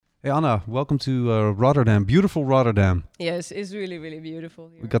Hey Anna, welcome to Rotterdam, beautiful Rotterdam. Yes, it's really, really beautiful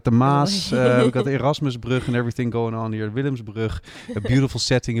We here. got the Maas, we got the Erasmusbrug and everything going on here, Willemsbrug, a beautiful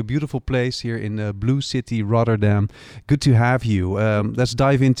setting, a beautiful place here in Blue City, Rotterdam. Good to have you. Let's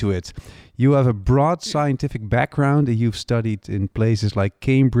dive into it. You have a broad scientific background and you've studied in places like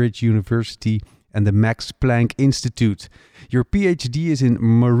Cambridge University and the Max Planck Institute. Your PhD is in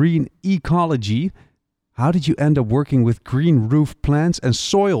marine ecology. How did you end up working with green roof plants and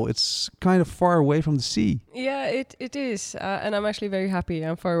soil? It's kind of far away from the sea. Yeah, it is. And I'm actually very happy.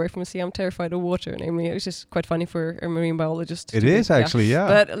 I'm far away from the sea. I'm terrified of water, namely. It's just quite funny for a marine biologist. It is actually, yeah.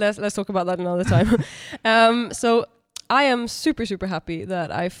 But let's talk about that another time. So I am super, super happy that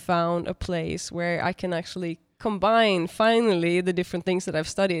I found a place where I can actually combine finally the different things that I've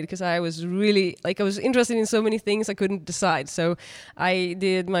studied, because I was really I was interested in so many things I couldn't decide. So I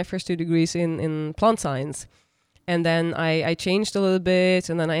did my first 2 degrees in plant science, and then I changed a little bit,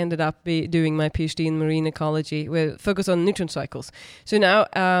 and then I ended up doing my PhD in marine ecology with focus on nutrient cycles. So now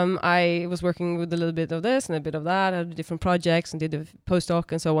I was working with a little bit of this and a bit of that. I had different projects and did a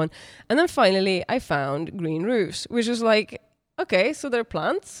postdoc and so on, and then finally I found green roofs, which is like, okay, so they're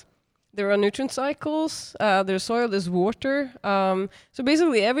plants. There are nutrient cycles, there's soil, there's water. So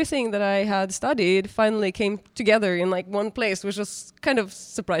basically everything that I had studied finally came together in like one place, which was kind of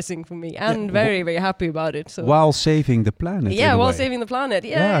surprising for me and very, very happy about it. So while saving the planet. yeah, while saving the planet.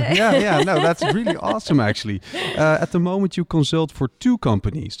 Yeah. No, that's really awesome, actually. At the moment, you consult for 2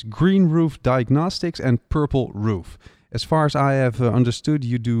 companies, Green Roof Diagnostics and Purple Roof. As far as I have understood,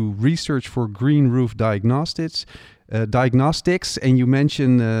 you do research for Green Roof Diagnostics, and you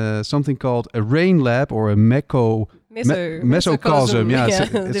mention something called a rain lab or a mesocosm. Yeah, it's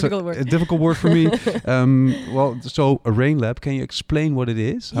a difficult word for me. So a rain lab. Can you explain what it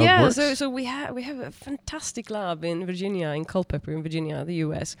is? How it works? So we have a fantastic lab in Virginia, in Culpeper, in Virginia, the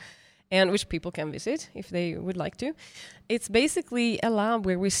U.S., and which people can visit if they would like to. It's basically a lab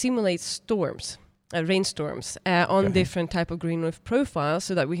where we simulate storms. Rainstorms on different type of green roof profiles,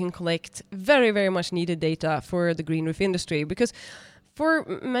 so that we can collect very, very much needed data for the green roof industry. Because for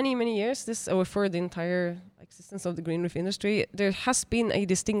many, many years, for the entire existence of the green roof industry, there has been a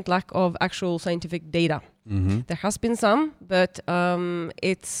distinct lack of actual scientific data. Mm-hmm. There has been some, but I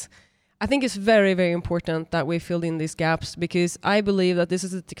think it's very, very important that we fill in these gaps, because I believe that this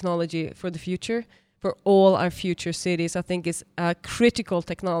is a technology for the future. For all our future cities, I think it's a critical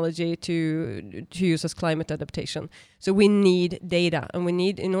technology to use as climate adaptation. So we need data, and we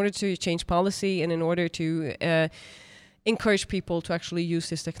need, in order to change policy and in order to encourage people to actually use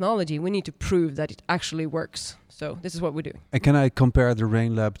this technology, we need to prove that it actually works. So this is what we do. And can I compare the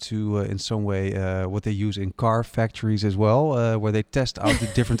Rain Lab to, in some way, what they use in car factories as well, where they test out the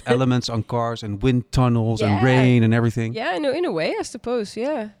different elements on cars and wind tunnels and rain and everything? Yeah, no, in a way, I suppose,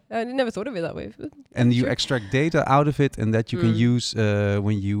 yeah. I never thought of it that way. And you extract data out of it, and that you can use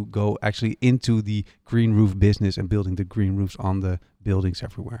when you go actually into the green roof business and building the green roofs on the buildings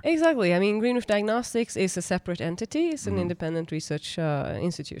everywhere. Exactly. I mean, Green Roof Diagnostics is a separate entity. It's an independent research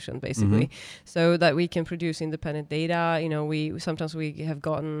institution, basically, so that we can produce independent data. You know, we sometimes have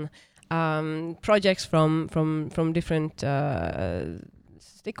gotten projects from different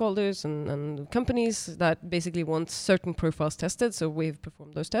stakeholders and companies that basically want certain profiles tested. So we've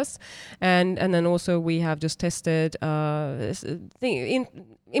performed those tests, and then also we have just tested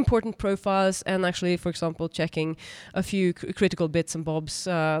important profiles, and actually, for example, checking a few critical bits and bobs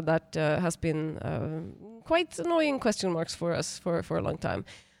that has been quite annoying question marks for us for a long time.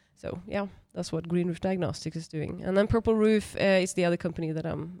 So yeah, that's what Green Roof Diagnostics is doing. And then Purple Roof is the other company that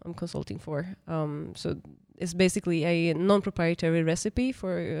I'm consulting for. So it's basically a non-proprietary recipe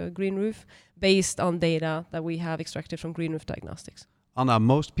for a green roof based on data that we have extracted from Green Roof Diagnostics. Anna,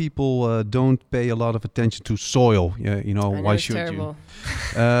 most people don't pay a lot of attention to soil. Why should you?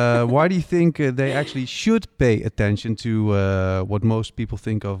 Why do you think they actually should pay attention to what most people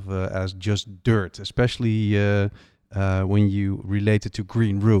think of as just dirt, especially when you relate it to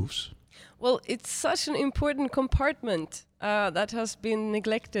green roofs? Well, it's such an important compartment that has been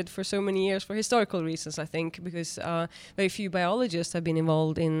neglected for so many years for historical reasons, I think, because very few biologists have been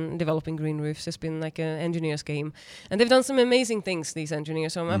involved in developing green roofs. It's been like an engineer's game. And they've done some amazing things, these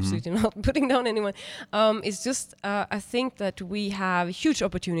engineers, so I'm absolutely not putting down anyone. It's just, I think that we have huge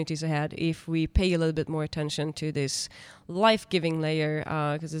opportunities ahead if we pay a little bit more attention to this life-giving layer,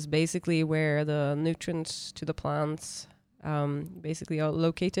 because it's basically where the nutrients to the plants basically are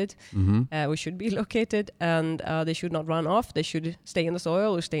located. We should be located, and they should not run off. They should stay in the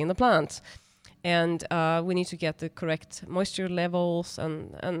soil or stay in the plants. and we need to get the correct moisture levels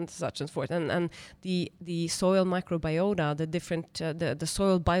and such and forth. And the soil microbiota, the different the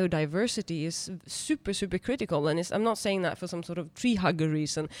soil biodiversity is super critical. And I'm not saying that for some sort of tree hugger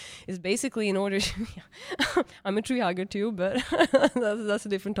reason. It's basically in order to I'm a tree hugger too, but that's a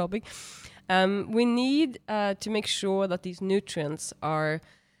different topic. We need to make sure that these nutrients are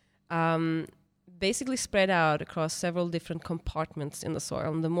basically spread out across several different compartments in the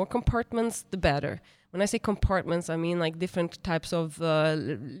soil. And the more compartments, the better. When I say compartments, I mean like different types of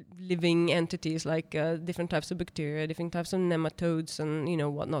living entities, like different types of bacteria, different types of nematodes, and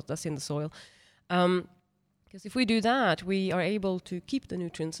whatnot that's in the soil. Because if we do that, we are able to keep the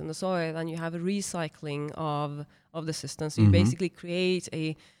nutrients in the soil, and you have a recycling of the system. So you basically create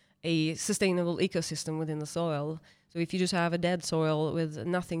a sustainable ecosystem within the soil. So if you just have a dead soil with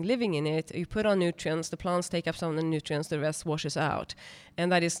nothing living in it, you put on nutrients, the plants take up some of the nutrients, the rest washes out.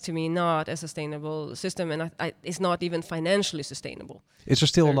 And that is, to me, not a sustainable system, and it's not even financially sustainable. Is there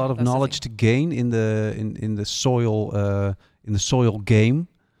still a lot of knowledge to gain in the soil game?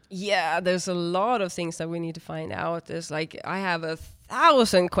 Yeah, there's a lot of things that we need to find out. There's I have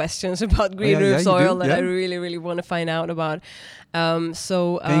 1,000 questions about green roof soil that I really want to find out about. Can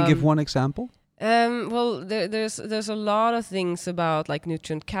you give one example? Well, there's a lot of things about like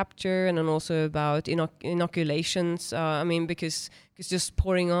nutrient capture, and then also about inoculations. Because just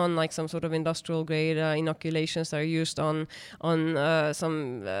pouring on like some sort of industrial grade inoculations that are used on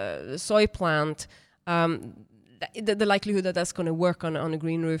some soy plant. The likelihood that that's going to work on a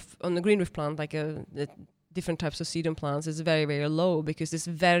green roof plant, like the different types of sedum plants, is very, very low, because this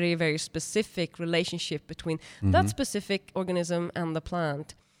very, very specific relationship between that specific organism and the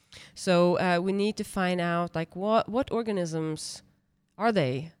plant. So we need to find out like what organisms are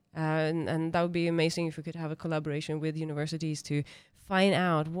they, and that would be amazing if we could have a collaboration with universities to find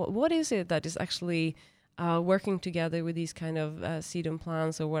out what is it that is actually working together with these kind of sedum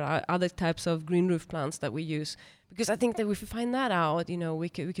plants, or what are other types of green roof plants that we use. Because I think that if we find that out, we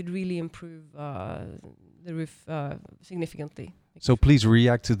could really improve the roof significantly. So please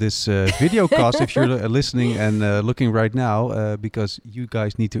react to this video cast if you're listening and looking right now, because you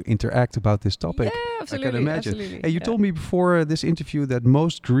guys need to interact about this topic. Yeah, absolutely. I can imagine. Absolutely, hey, you told me before this interview that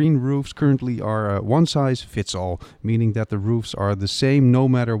most green roofs currently are one size fits all, meaning that the roofs are the same no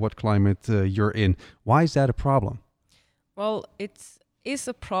matter what climate you're in. Why is that a problem? Well, it's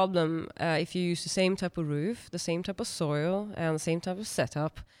a problem if you use the same type of roof, the same type of soil, and the same type of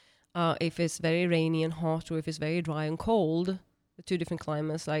setup. If it's very rainy and hot, or if it's very dry and cold, the two different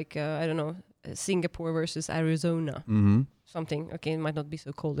climates, like Singapore versus Arizona, something. Okay, it might not be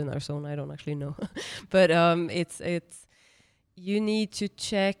so cold in Arizona. I don't actually know, but it's you need to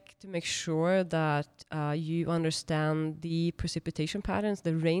check to make sure that you understand the precipitation patterns,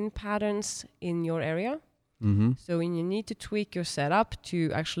 the rain patterns in your area. So you need to tweak your setup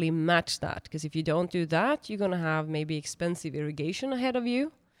to actually match that, because if you don't do that, you're going to have maybe expensive irrigation ahead of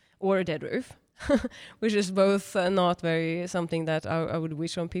you, or a dead roof, which is both not very something that I would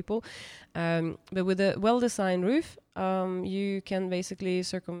wish on people. But with a well-designed roof, you can basically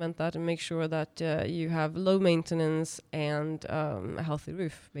circumvent that and make sure that you have low maintenance and a healthy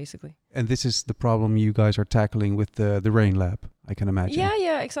roof, basically. And this is the problem you guys are tackling with the Rain Lab, I can imagine.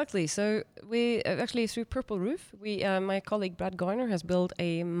 Yeah, exactly. So we actually, through Purple Roof, my colleague Brad Garner has built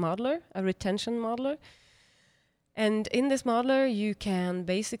a retention modeler. And in this modeler, you can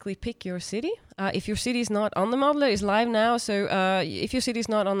basically pick your city. If your city is not on the modeler, it's live now. So if your city is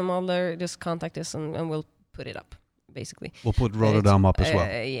not on the modeler, just contact us and we'll put it up, basically. We'll put Rotterdam up as well.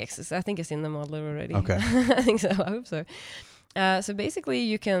 Yes, I think it's in the modeler already. Okay. I think so. I hope so. So basically,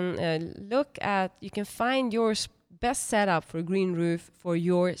 you can you can find your best setup for a green roof for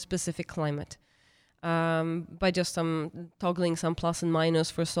your specific climate. By just toggling some plus and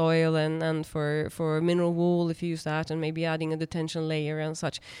minus for soil and for mineral wool, if you use that, and maybe adding a detention layer and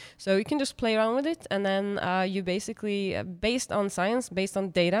such. So you can just play around with it, and then you basically, based on science, based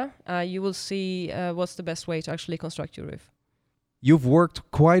on data, you will see what's the best way to actually construct your roof. You've worked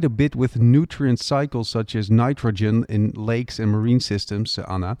quite a bit with nutrient cycles such as nitrogen in lakes and marine systems,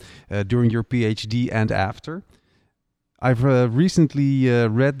 Anna, during your PhD and after. I've recently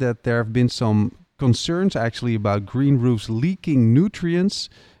read that there have been some concerns actually about green roofs leaking nutrients.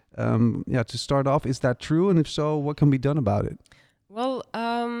 To start off, is that true? And if so, what can be done about it? Well,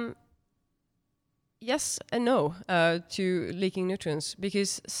 yes and no to leaking nutrients,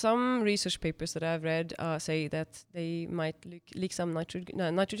 because some research papers that I've read say that they might leak some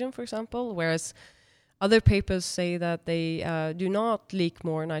nitrogen, for example, whereas Other papers say that they do not leak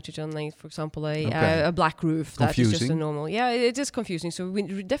more nitrogen than, for example, a black roof. That is just a normal. Yeah, it is confusing. So we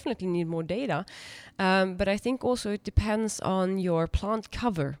definitely need more data. But I think also it depends on your plant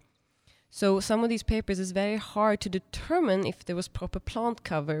cover. So some of these papers, it's very hard to determine if there was proper plant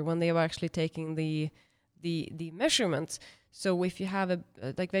cover when they were actually taking the measurements. So if you have a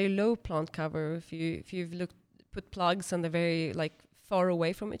like very low plant cover, if you've put plugs and they're very like far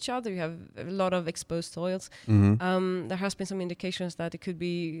away from each other, you have a lot of exposed soils. There has been some indications that it could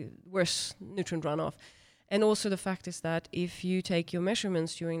be worse nutrient runoff. And also the fact is that if you take your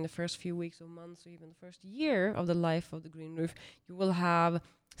measurements during the first few weeks or months or even the first year of the life of the green roof, you will have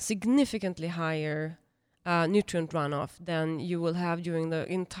significantly higher nutrient runoff than you will have during the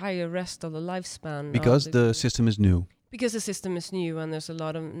entire rest of the lifespan. Because the system is new. Because the system is new and there's a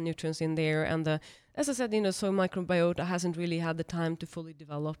lot of nutrients in there, and as I said, soil microbiota hasn't really had the time to fully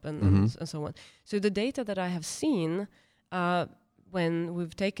develop and so on. So the data that I have seen when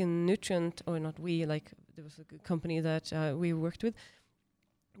we've taken nutrient, or not we, like there was a company that we worked with,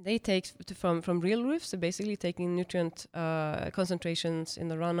 they take from real roofs, so basically taking nutrient concentrations in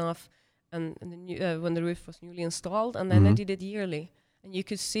the runoff and when the roof was newly installed, and then they did it yearly, and you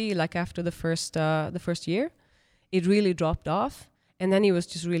could see like after the first year, it really dropped off, and then it was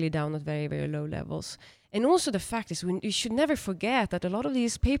just really down at very, very low levels. And also the fact is, you should never forget that a lot of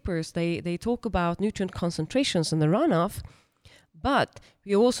these papers, they talk about nutrient concentrations in the runoff, but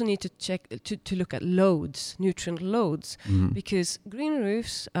we also need to check to look at loads, nutrient loads, because green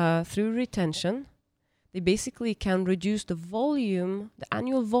roofs, through retention, they basically can reduce the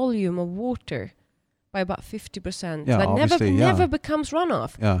annual volume of water by about 50%. Yeah, that never becomes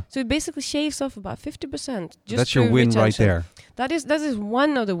runoff. Yeah. So it basically shaves off about 50%. That's your win retention. right there. That is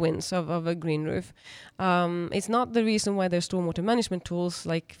one of the wins of a green roof. It's not the reason why there's stormwater management tools,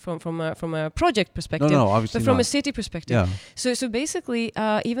 like from a project perspective. No, obviously but from not. a city perspective. Yeah. So basically,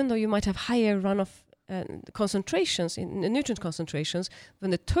 even though you might have higher runoff concentrations in nutrient concentrations,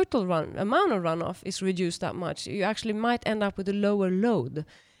 when the total amount of runoff is reduced that much, you actually might end up with a lower load.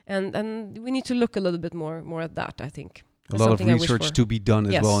 And we need to look a little bit more at that, I think. A lot of research to be done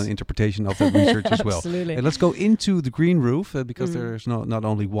as well, and interpretation of that research as well. Absolutely. Hey, let's go into the green roof because there's not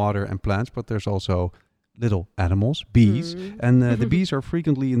only water and plants, but there's also little animals, bees. And the bees are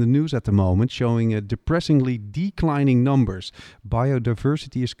frequently in the news at the moment, showing depressingly declining numbers.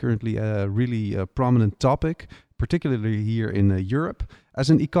 Biodiversity is currently a really prominent topic, particularly here in Europe. As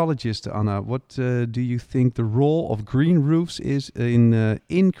an ecologist, Anna, what do you think the role of green roofs is in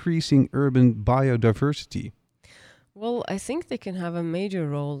increasing urban biodiversity? Well, I think they can have a major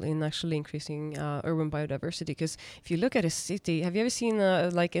role in actually increasing urban biodiversity, because if you look at a city, have you ever seen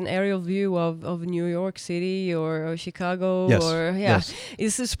like an aerial view of New York City or Chicago? Yes.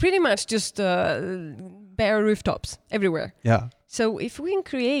 It's pretty much just bare rooftops everywhere. Yeah. So if we can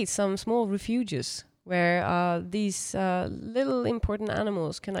create some small refuges where these little important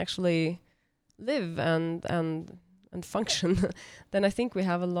animals can actually live and function, then I think we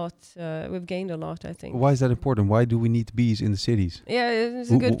have a lot. We've gained a lot, I think. Why is that important? Why do we need bees in the cities? Yeah,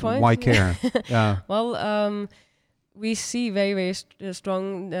 it's a good point. Why care? Yeah. Well, we see very, very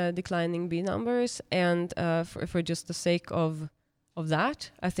strong declining bee numbers, and for just the sake of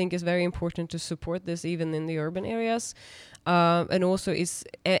that, I think it's very important to support this even in the urban areas. And also,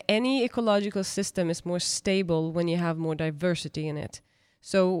 any ecological system is more stable when you have more diversity in it.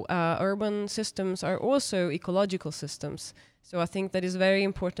 So urban systems are also ecological systems. So I think that is very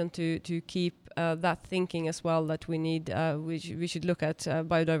important to keep that thinking as well, that we need, we should look at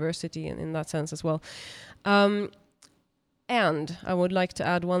biodiversity in that sense as well. And I would like to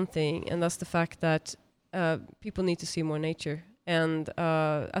add one thing, and that's the fact that people need to see more nature. And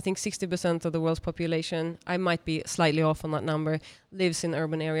I think 60% of the world's population, I might be slightly off on that number, lives in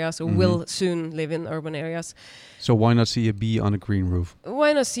urban areas or will soon live in urban areas. So why not see a bee on a green roof?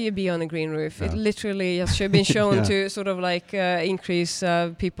 Why not see a bee on a green roof? Yeah. It literally has been shown to sort of like increase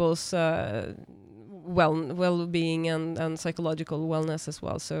people's well-being and psychological wellness as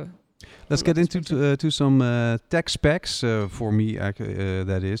well. So let's get into some tech specs. For me,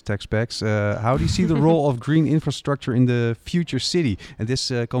 that is tech specs. How do you see the role of green infrastructure in the future city? And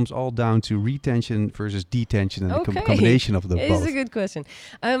this comes all down to retention versus detention and the combination of the both. It's a good question.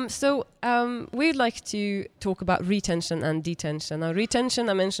 So we'd like to talk about retention and detention. Now, retention,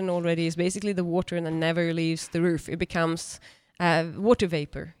 I mentioned already, is basically the water that never leaves the roof. It becomes water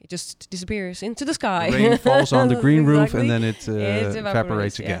vapor. It just disappears into the sky. Rain falls on the green roof and then it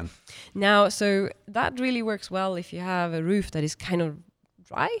evaporates again. Now, so that really works well if you have a roof that is kind of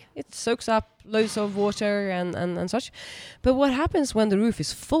dry. It soaks up loads of water and such. But what happens when the roof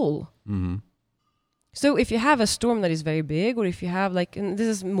is full? So if you have a storm that is very big, or if you have like, and this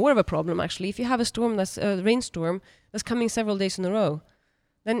is more of a problem actually, if you have a storm that's a rainstorm that's coming several days in a row,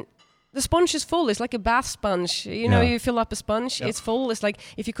 then the sponge is full. It's like a bath sponge. You know, you fill up a sponge, it's full. It's like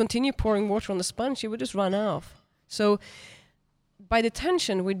if you continue pouring water on the sponge, it would just run off. So by the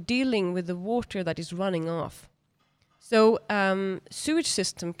tension, we're dealing with the water that is running off. So sewage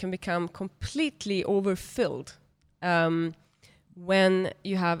system can become completely overfilled when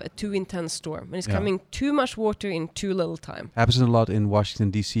you have a too intense storm. When it's coming too much water in too little time. Happens a lot in Washington,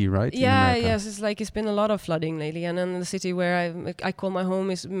 D.C., right? Yeah, yes. It's been a lot of flooding lately. And then the city where I call my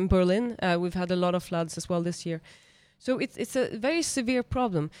home is Berlin. We've had a lot of floods as well this year. So it's a very severe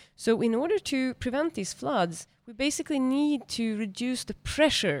problem. So in order to prevent these floods, we basically need to reduce the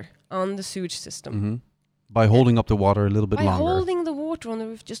pressure on the sewage system. Mm-hmm. By holding up the water a little bit longer. By holding the water on the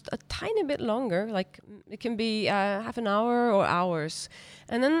roof just a tiny bit longer, like it can be half an hour or hours.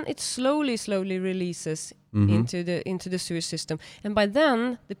 And then it slowly releases into the sewage system. And by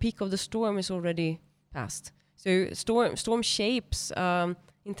then, the peak of the storm is already past. So storm shapes,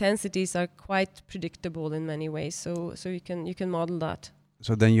 intensities are quite predictable in many ways. So you can model that.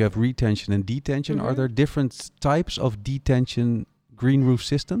 So then you have retention and detention. Mm-hmm. Are there different types of detention green roof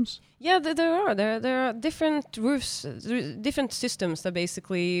systems? Yeah, there are. There are different roofs, different systems that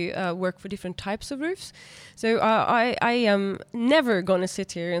basically work for different types of roofs. So I am never going to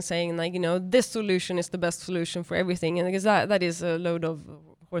sit here and saying like, this solution is the best solution for everything, and because that is a load of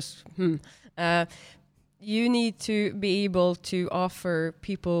horse. You need to be able to offer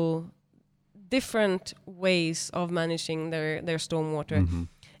people different ways of managing their stormwater. Mm-hmm.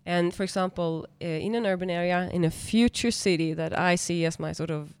 And for example, in an urban area, in a future city that I see as my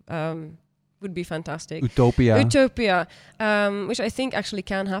sort of would be fantastic. Utopia, which I think actually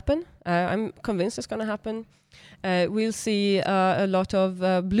can happen. I'm convinced it's going to happen. We'll see a lot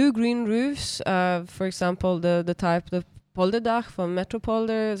of blue-green roofs. For example, the type, the Polderdach from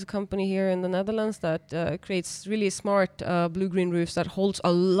Metropolder is a company here in the Netherlands that creates really smart blue-green roofs that holds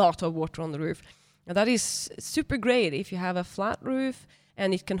a lot of water on the roof. And that is super great if you have a flat roof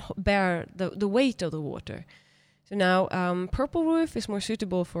and it can bear the weight of the water. So now purple roof is more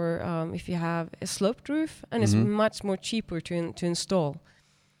suitable for if you have a sloped roof, and it's much more cheaper to install.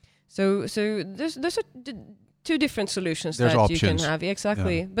 So there's two different solutions there's that options. You can have.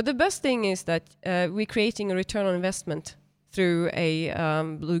 Exactly. Yeah. But the best thing is that we're creating a return on investment through a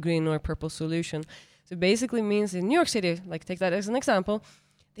blue, green or purple solution. So basically means in New York City, like take that as an example,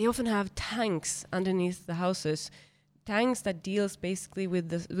 they often have tanks underneath the houses, tanks that deals basically with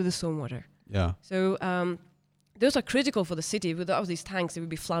the stormwater. Yeah. So those are critical for the city. Without these tanks, there would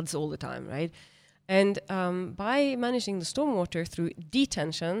be floods all the time, right? And by managing the stormwater through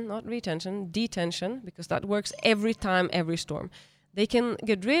detention, not retention, detention, because that works every time, every storm, they can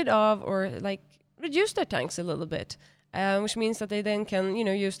get rid of or like reduce their tanks a little bit, which means that they then can,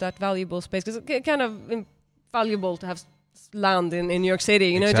 use that valuable space, because it's kind of valuable to have land in New York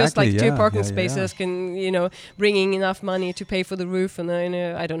City, exactly, just like two parking spaces can, bringing enough money to pay for the roof. And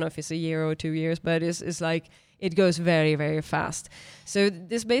I don't know if it's a year or 2 years, but it's like it goes very, very fast. So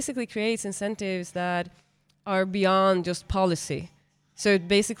this basically creates incentives that are beyond just policy. So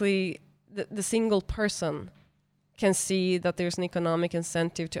basically the single person can see that there's an economic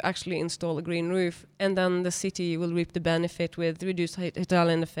incentive to actually install a green roof, and then the city will reap the benefit with reduced heat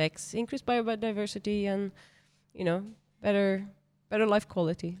island effects, increased biodiversity, and better life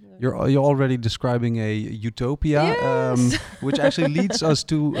quality. You're already describing a utopia, yes. Which actually leads us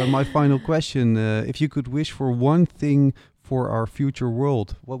to my final question. If you could wish for one thing for our future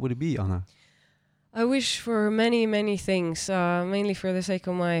world, what would it be, Anna? I wish for many, many things, mainly for the sake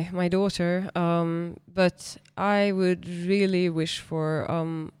of my daughter. But I would really wish for,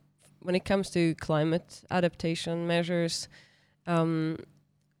 when it comes to climate adaptation measures,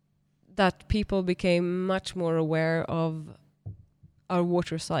 that people became much more aware of our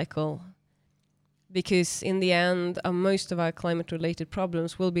water cycle, because in the end, most of our climate-related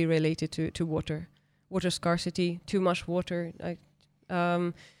problems will be related to water scarcity, too much water,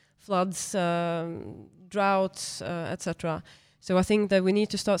 floods, droughts, etc. So I think that we need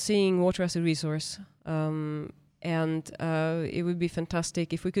to start seeing water as a resource, and it would be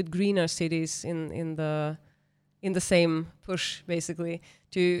fantastic if we could green our cities in the same push, basically,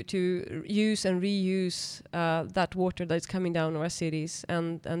 to use and reuse that water that's coming down our cities,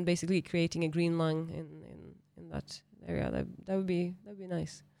 and basically creating a green lung in that area. That would be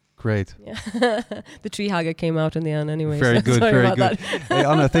nice. Great. Yeah. The tree hugger came out in the end anyway. Very so good, very good. Hey,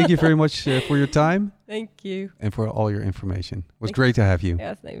 Anna, thank you very much for your time. Thank you. And for all your information. It was great to have you.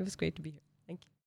 Yeah, it was great to be here.